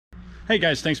Hey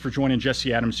guys, thanks for joining.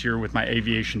 Jesse Adams here with my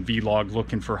aviation vlog,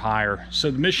 Looking for Higher. So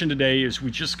the mission today is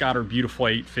we just got our beautiful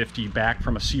 850 back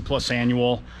from a C+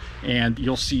 annual, and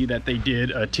you'll see that they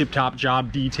did a tip-top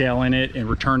job detailing it and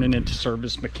returning it to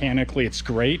service mechanically. It's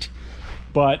great.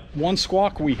 But one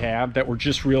squawk we have that we're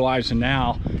just realizing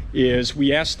now is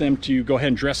we asked them to go ahead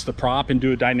and dress the prop and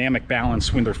do a dynamic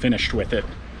balance when they're finished with it.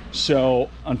 So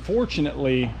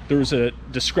unfortunately, there's a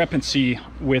discrepancy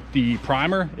with the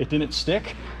primer. It didn't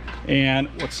stick. And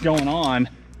what's going on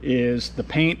is the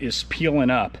paint is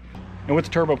peeling up. And with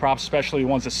the turboprops, especially the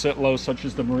ones that sit low, such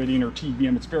as the Meridian or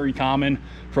TBM, it's very common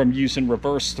from using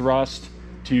reverse thrust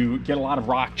to get a lot of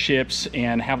rock chips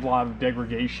and have a lot of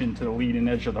degradation to the leading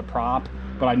edge of the prop.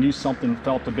 But I knew something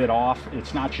felt a bit off.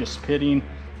 It's not just pitting,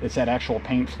 it's that actual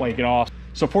paint flaking off.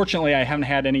 So fortunately, I haven't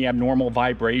had any abnormal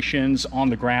vibrations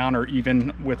on the ground or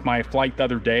even with my flight the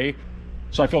other day.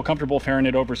 So I feel comfortable ferrying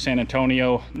it over San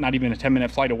Antonio, not even a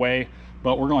 10-minute flight away,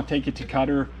 but we're going to take it to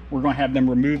Qatar. We're going to have them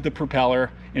remove the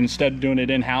propeller. And instead of doing it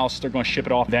in-house, they're going to ship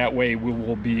it off. That way we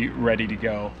will be ready to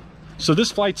go. So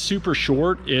this flight's super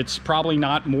short. It's probably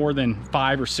not more than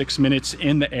 5 or 6 minutes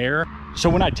in the air. So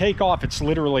when I take off, it's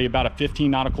literally about a 15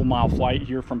 nautical mile flight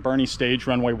here from Boerne Stage,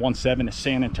 runway 17 to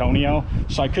San Antonio.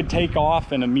 So I could take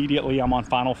off and immediately I'm on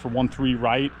final for 13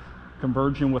 right,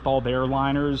 converging with all the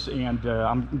airliners, and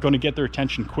I'm going to get their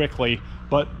attention quickly.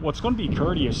 But what's going to be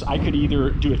courteous, I could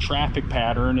either do a traffic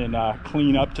pattern and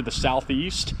clean up to the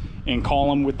southeast and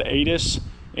call them with the ATIS,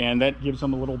 and that gives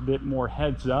them a little bit more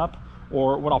heads up.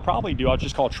 Or what I'll probably do, I'll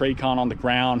just call TRACON on the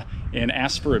ground and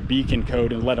ask for a beacon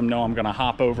code and let them know I'm going to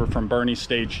hop over from Boerne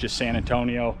Stage to San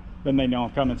Antonio. Then they know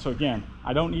I'm coming. So again,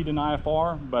 I don't need an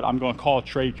IFR, but I'm going to call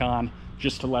TRACON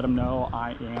just to let them know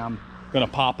I am going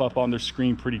to pop up on their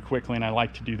screen pretty quickly, and I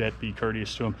like to do that, be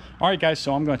courteous to them. All right guys,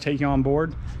 so I'm going to take you on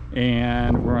board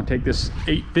and we're going to take this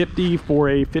 850 for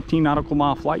a 15 nautical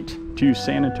mile flight to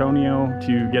San Antonio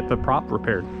to get the prop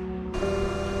repaired.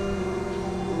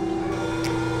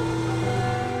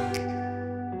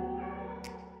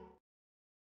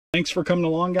 Thanks for coming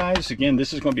along, guys. Again,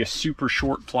 this is going to be a super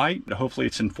short flight. Hopefully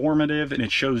it's informative and it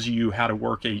shows you how to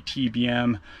work a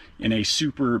TBM in a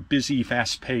super busy,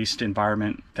 fast-paced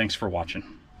environment. Thanks for watching.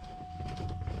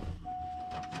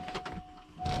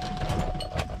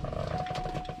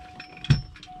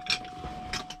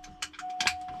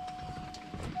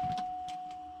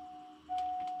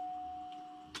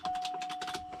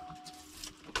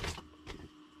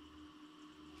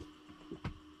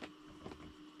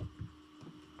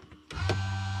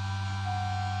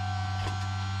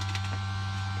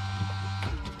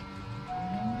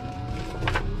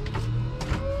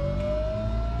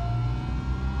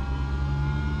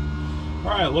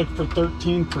 All right, look for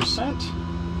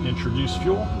 13%. Introduce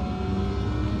fuel.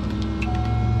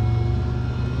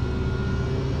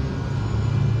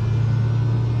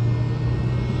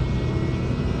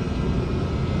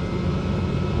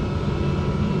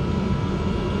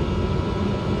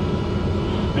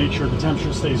 Make sure the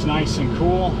temperature stays nice and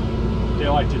cool. Day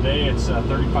like today, it's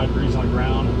 35 degrees on the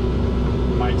ground.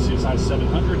 You might see as high as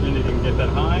 700, didn't even get that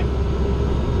high.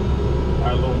 All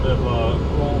right, a little bit of a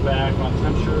roll back on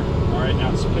temperature. All right,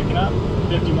 now it's picking up.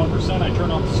 51%, I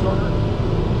turn off the starter.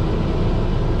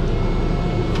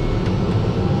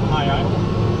 High idle.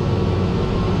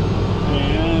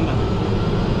 And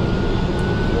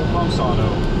fuel pumps auto.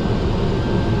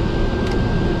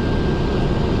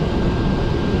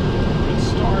 Good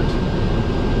start.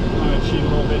 I'm going to cheat a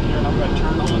little bit here, and I'm going to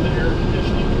turn on the air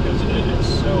conditioning because it is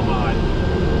so hot.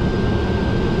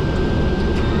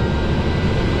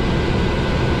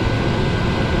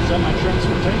 Set my trims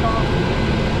for takeoff.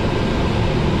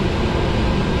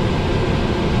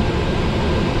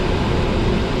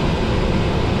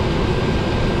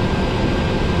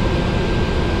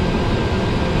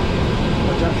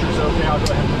 The temperature's okay, I'll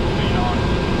go ahead and put the clean on.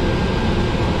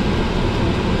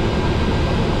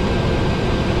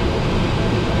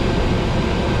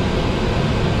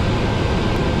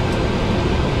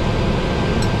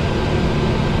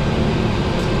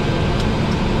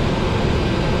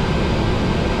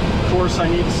 Of course, I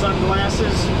need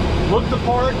sunglasses. Look the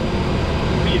part,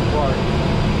 be the part.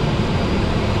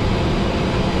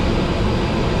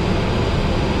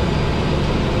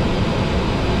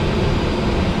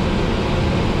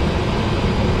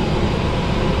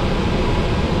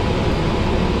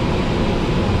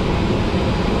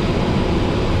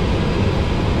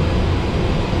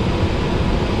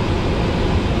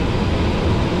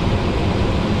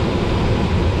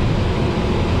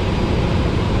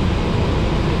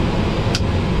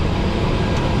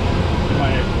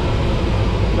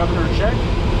 Governor check.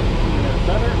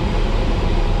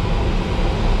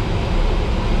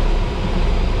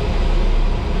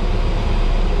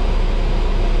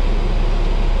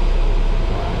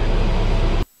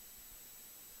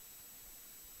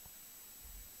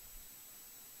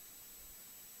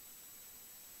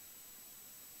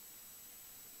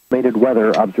 estimated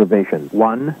weather observation.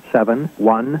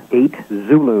 1718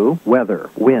 Zulu, weather,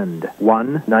 wind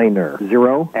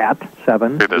 190 at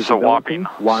 7. This is a whopping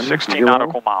 16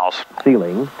 nautical miles.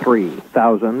 Ceiling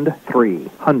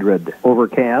 3,300.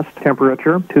 Overcast,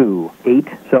 temperature 28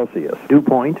 Celsius. Dew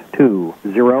point 20.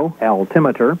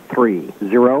 Altimeter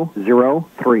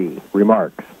 3003.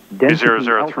 Remarks.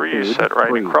 003, set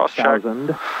right and cross check.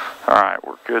 Alright,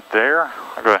 we're good there.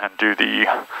 I'll go ahead and do the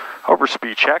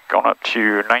overspeed check, going up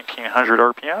to 1900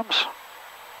 RPMs.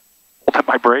 Hold at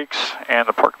my brakes, and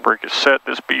the parking brake is set.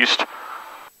 This beast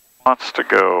wants to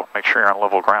go. Make sure you're on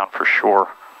level ground for sure.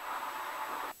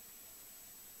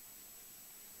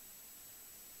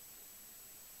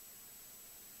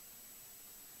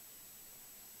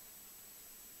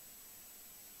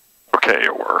 Okay,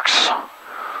 it works.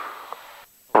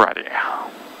 Alrighty.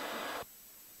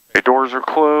 The doors are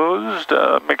closed.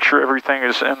 Make sure everything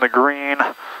is in the green.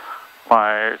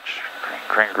 My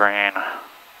green.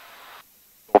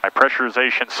 My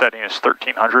pressurization setting is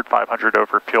 1300, 500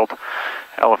 over field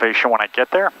elevation when I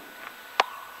get there.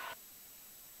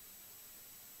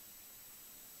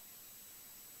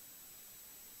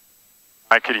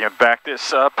 I could even back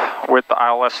this up with the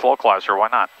ILS localizer, why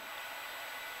not?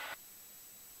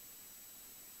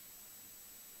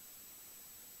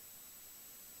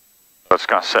 So it's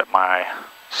going to set my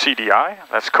CDI,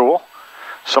 that's cool.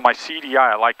 So my CDI,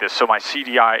 I like this, so my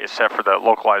CDI is set for the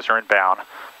localizer inbound,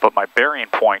 but my bearing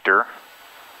pointer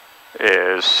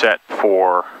is set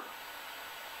for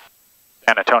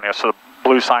San Antonio. So the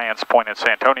blue cyan's pointing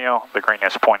San Antonio, the green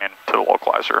is pointing to the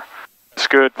localizer. It's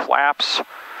good, flaps,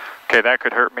 okay, that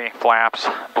could hurt me, flaps,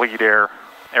 bleed air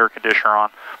conditioner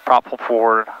on, prop pull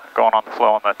forward, going on the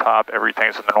flow on the top,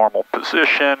 everything's in the normal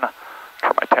position,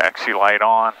 turn my taxi light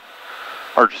on.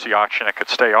 Emergency oxygen, it could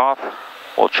stay off.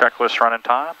 Little checklist running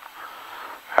time.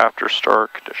 After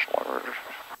start, conditional orders.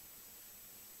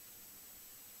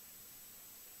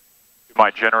 Do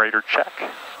my generator check.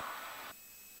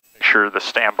 Make sure the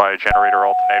standby generator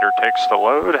alternator takes the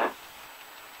load. It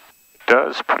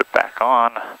does, put it back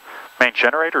on. Main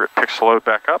generator, it picks the load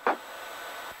back up.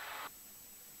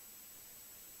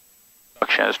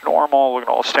 Suction is normal, look at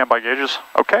all the standby gauges.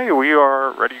 Okay, we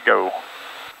are ready to go.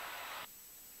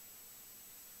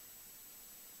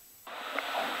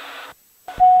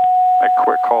 Make a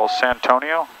quick call, San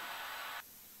Antonio.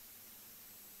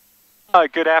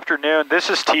 Good afternoon. This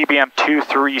is TBM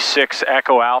 236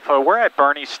 Echo Alpha. We're at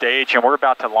Boerne Stage and we're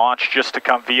about to launch just to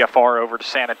come VFR over to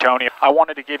San Antonio. I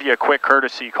wanted to give you a quick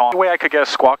courtesy call. Any way I could get a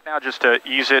squawk now just to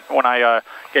ease it when I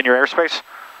get in your airspace?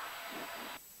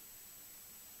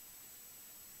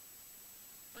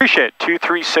 Appreciate it.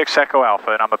 236 Echo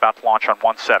Alpha, and I'm about to launch on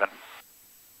 17.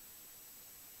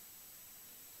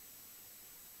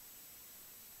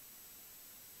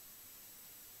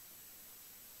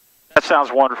 That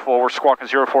sounds wonderful. We're squawking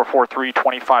 0443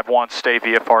 251. Stay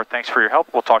VFR. Thanks for your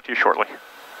help. We'll talk to you shortly.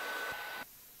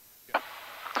 All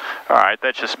right,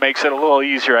 that just makes it a little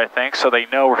easier, I think, so they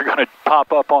know we're going to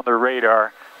pop up on their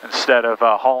radar instead of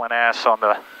hauling ass on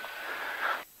the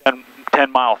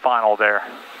 10-mile final there,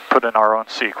 putting our own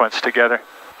sequence together.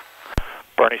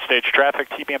 Boerne Stage traffic,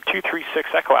 TBM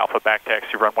 236 Echo Alpha, back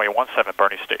taxi, runway 17,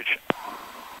 Boerne Stage.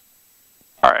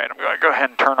 All right, I'm going to go ahead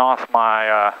and turn off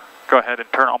my... Go ahead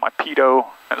and turn on my pitot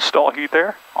and stall heat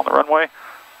there on the runway.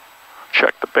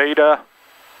 Check the beta.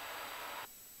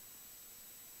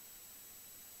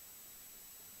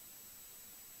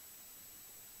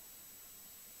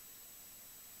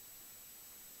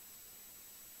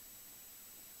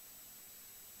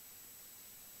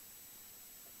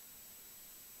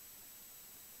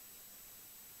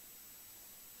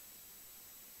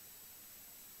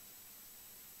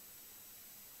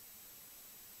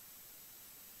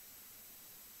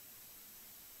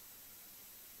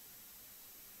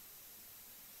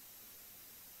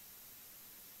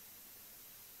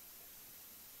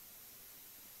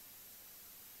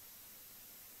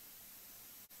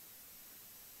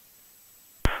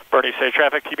 Boerne Stage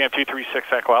traffic, TBM 236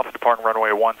 Echo Alpha, departing runway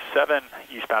 17,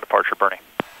 eastbound departure, Boerne.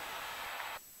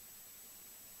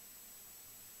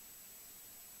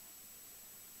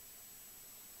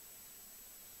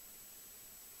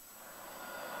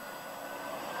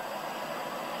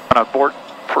 On board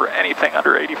for anything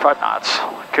under 85 knots.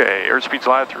 Okay, airspeed's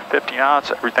live through 50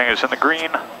 knots, everything is in the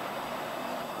green.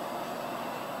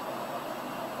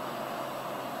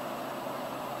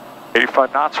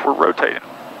 .85 knots, we're rotating.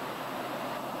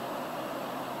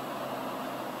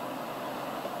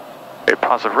 Okay,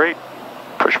 positive rate,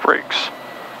 push brakes,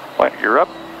 landing gear up.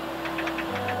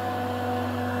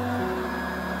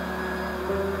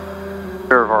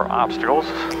 Care of our obstacles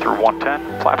through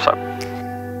 110, flaps up.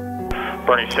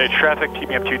 Boerne Stage traffic,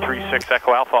 TBM 236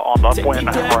 Echo Alpha on the upwind,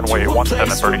 runway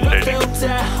 17 Boerne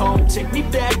Stage. Take me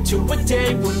back to a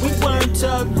day when we weren't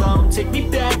alone. Take me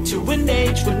back to an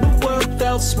age when the world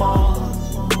felt small.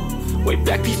 Way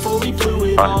back before we blew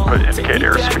it all. Put indicate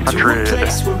airspeed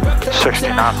 160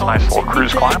 knots, nice little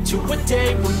cruise climb.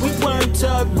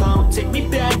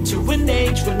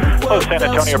 Hello, San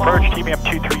Antonio approach, TBM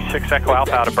 236 Echo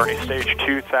Alpha out of Boerne Stage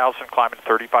 2000, climbing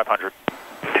 3500.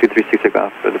 236 Echo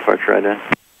Alpha for departure, ident.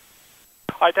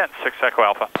 Ident 6 Echo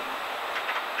Alpha.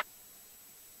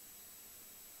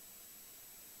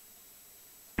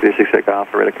 Echo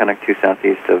Alpha, radar connect 2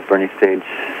 southeast of Boerne Stage.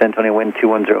 San Antonio wind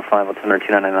 2105, altimeter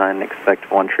 2999, expect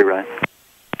 13 right.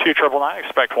 299,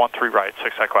 expect 13 right,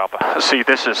 6 Echo Alpha. See,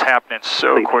 this is happening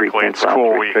so quickly, it's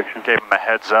cool. We gave them a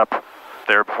heads up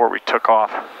there before we took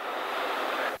off.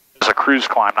 It's a cruise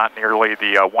climb, not nearly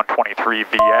the 123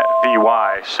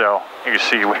 VY, so you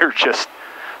see we're just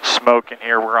smoking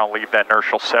here. We're going to leave that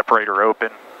inertial separator open,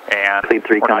 and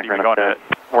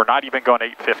we're not even going to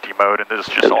 850 mode, and this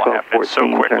is just all happening so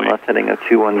quickly. Turn left heading of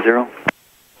 210.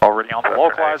 Already on the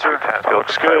localizer, that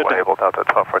looks good. Able Delta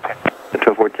 1214. The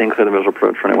 1214, clear the visual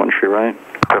approach, running 13 right.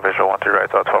 Clear visual 13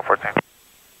 right, 1214.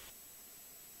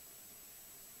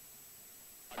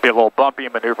 Be a little bumpy,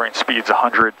 maneuvering speed's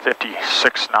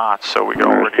 156 knots, so we can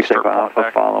already start pulling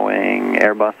back. Following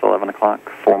Airbus 11 o'clock,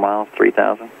 4 miles,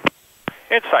 3000.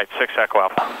 Inside 6 Echo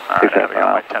Alpha. Alright, I got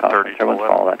my 1030 to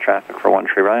follow that traffic for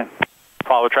 13 right.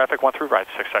 Follow traffic 13 right,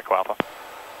 6 Echo Alpha.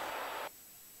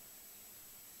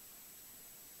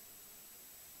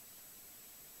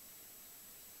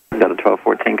 Delta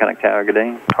 1214, connect tower, good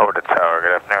day. Over to tower,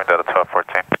 good afternoon, Delta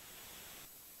 1214.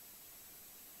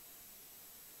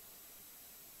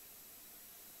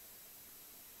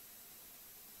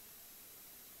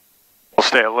 We'll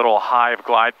stay a little high of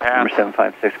glide path. Number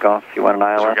 756 Golf, you want an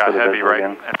ILS? So we got heavy right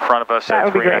in front of us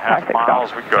at 3.5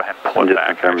 miles. We can go ahead and pull it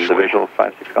back. The visual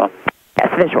 56 Golf.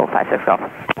 Yes, visual 56 Golf.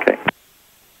 Okay.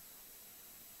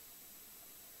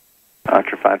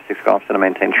 Archer 56 Golf, so to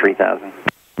maintain 3000.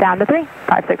 Down to 3,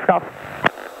 56 Golf.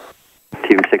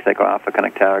 TBM 6 Echo Alpha,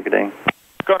 connect tower, good day.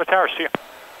 Go to tower, see you.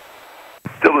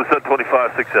 Still set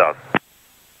 25, 6000.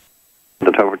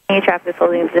 The tower. Any traffic is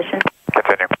holding in position.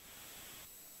 Continue.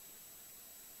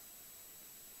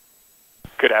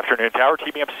 Good afternoon, tower.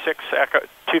 TBM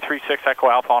 236 Echo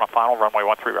Alpha on a final runway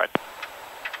 13 right.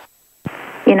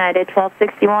 United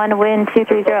 1261, wind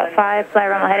 230 at 5, fly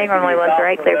runway heading, runway 13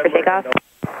 right, clear for takeoff.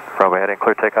 Runway heading,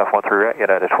 clear takeoff 13 right,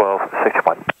 United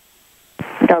 1261.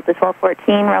 Delta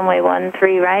 1214, runway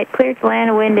 13 right, clear to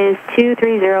land, wind is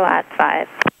 230 at 5.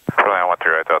 Clear land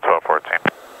 13 right, Delta 1214.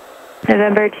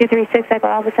 November 236 Echo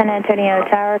Alpha, San Antonio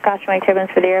Tower, caution wake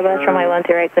turbulence for the Airbus, runway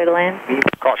 13 right, clear to land.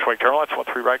 Caution wake turbulence,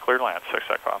 13 right, clear to land, 6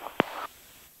 Echo Alpha.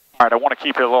 Alright, I want to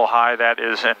keep it a little high, that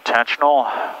is intentional.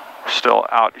 We're still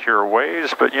out here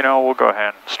ways, but you know, we'll go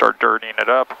ahead and start dirtying it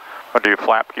up. We'll do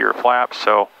flap gear flaps,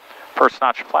 so first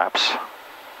notch flaps.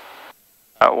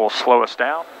 That will slow us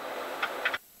down.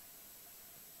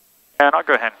 And I'll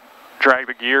go ahead and drag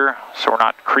the gear so we're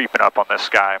not creeping up on this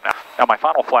guy. Now my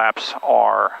final flaps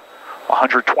are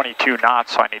 122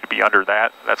 knots, so I need to be under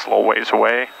that. That's a little ways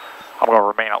away. I'm going to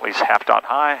remain at least half dot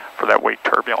high for that wake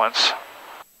turbulence.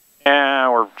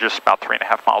 And we're just about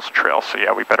 3.5 miles of trail, so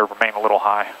yeah, we better remain a little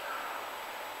high.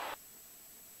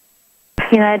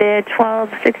 United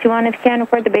 1261, if you can,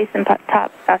 record the base and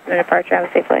top, fasten and departure, have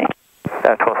a safe flight.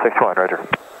 1261, roger.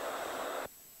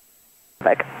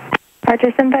 Back.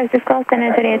 Departure 756 Golf, San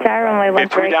Antonio Tower, runway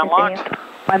 13 right, continue.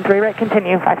 13 right,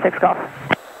 continue, 56 Golf.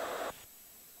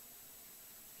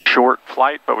 Short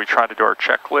flight, but we try to do our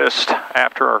checklist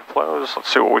after our flows. Let's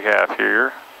see what we have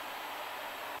here.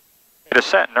 It is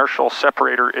set inertial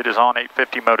separator. It is on.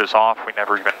 850 mode is off. We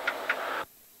never even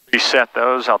reset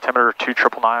those. Altimeter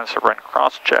 2999, so right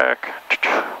cross check.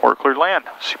 We're clear to land.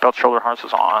 Seatbelt shoulder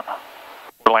harnesses on.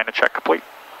 We're landing check complete.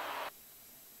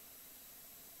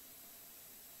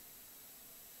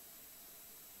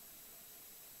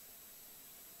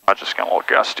 I'm just getting a little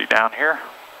gusty down here.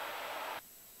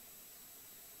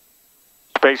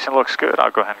 Spacing looks good. I'll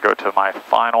go ahead and go to my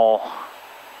final.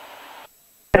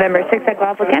 November 6 Echo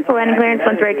Alpha, cancel landing clearance,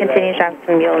 13 right, continue traffic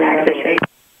from Mule in position.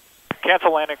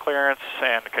 Cancel landing clearance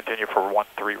and continue for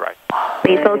 13 right.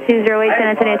 Lethal 208 San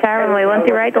Antonio Tower, runway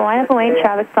 13 right, go line up and wait,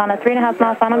 traffic's on a 3.5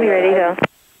 mile final, be ready to go.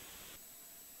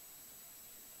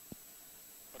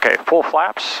 Okay, full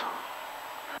flaps.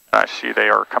 I see they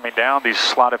are coming down. These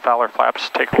slotted Fowler flaps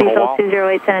take a little while. Lethal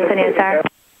 208 San Antonio Tower.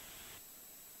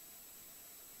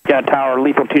 Yeah, tower,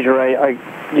 lethal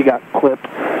 208, you got clipped.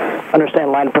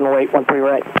 Understand, line up and wait, 13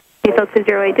 right. Lethal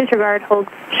 208, disregard, hold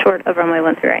short of runway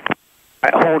 13 right.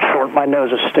 Hold short. My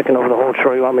nose is sticking over the hold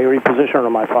short. You want me to reposition or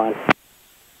am I fine?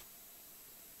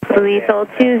 Lethal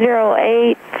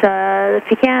 208, if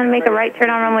you can, make a right turn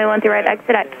on runway 13 right,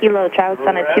 exit at Kilo, traffic's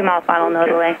on a 2-mile final no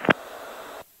delay.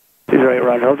 208,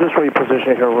 Roger. I'll just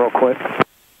reposition here real quick.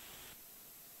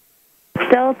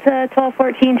 Delta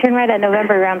 1214, turn right at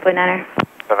November, ground point 9er.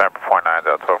 November 49,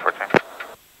 Delta 1214.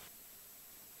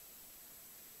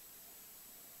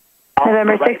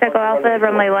 November 6 Echo Alpha,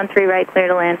 runway 13 right, clear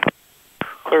to land.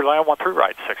 Clear to land, 13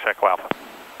 right, 6 Echo Alpha.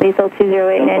 Lethal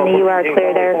 208, and you are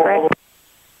clear there, correct?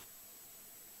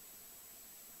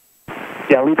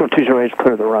 Yeah, Lethal 208 is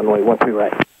clear the runway, 13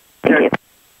 right. Thank you.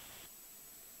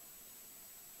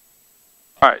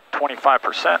 All right,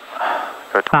 25%.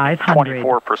 Good. 500.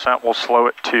 24%. We'll slow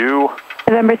it to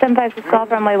November 756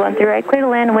 Golf, runway 13 right, clear to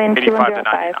land, wind 85 to 90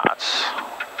 2105. knots.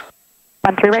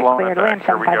 13 right, Slowing clear it to land, back.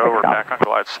 Here we go. We're 756 Golf. back on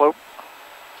glide slope.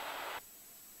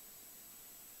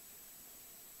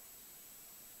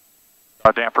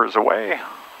 Damper is away.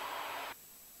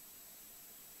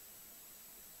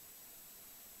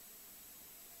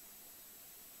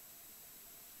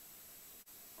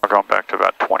 We're going back to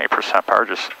about 20% power,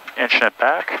 just inching it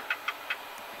back.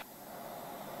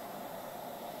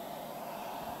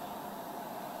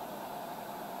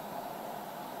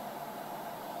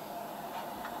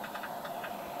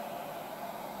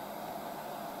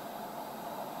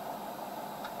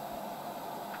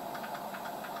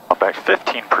 Back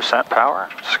 15% power.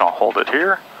 Just going to hold it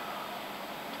here.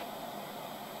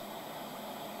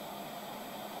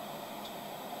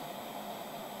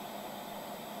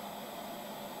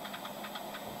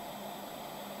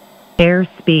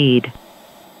 Airspeed.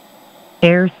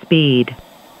 Airspeed.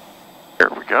 Here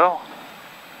we go.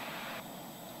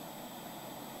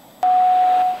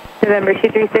 November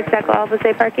 236 Echo Alpha,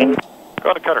 say parking.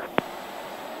 Go to cutter.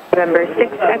 November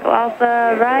 6 Echo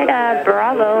Alpha, right at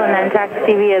Bravo, and then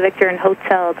taxi via Victor and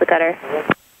Hotel to cutter.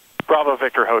 Bravo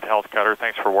Victor Hotel to cutter.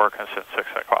 Thanks for working since 6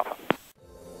 Echo Alpha.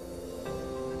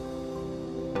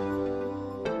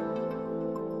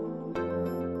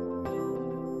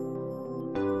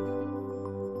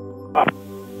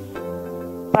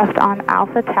 Left on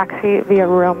Alpha, taxi via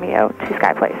Romeo to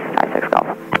Sky Place, 56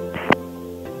 Golf.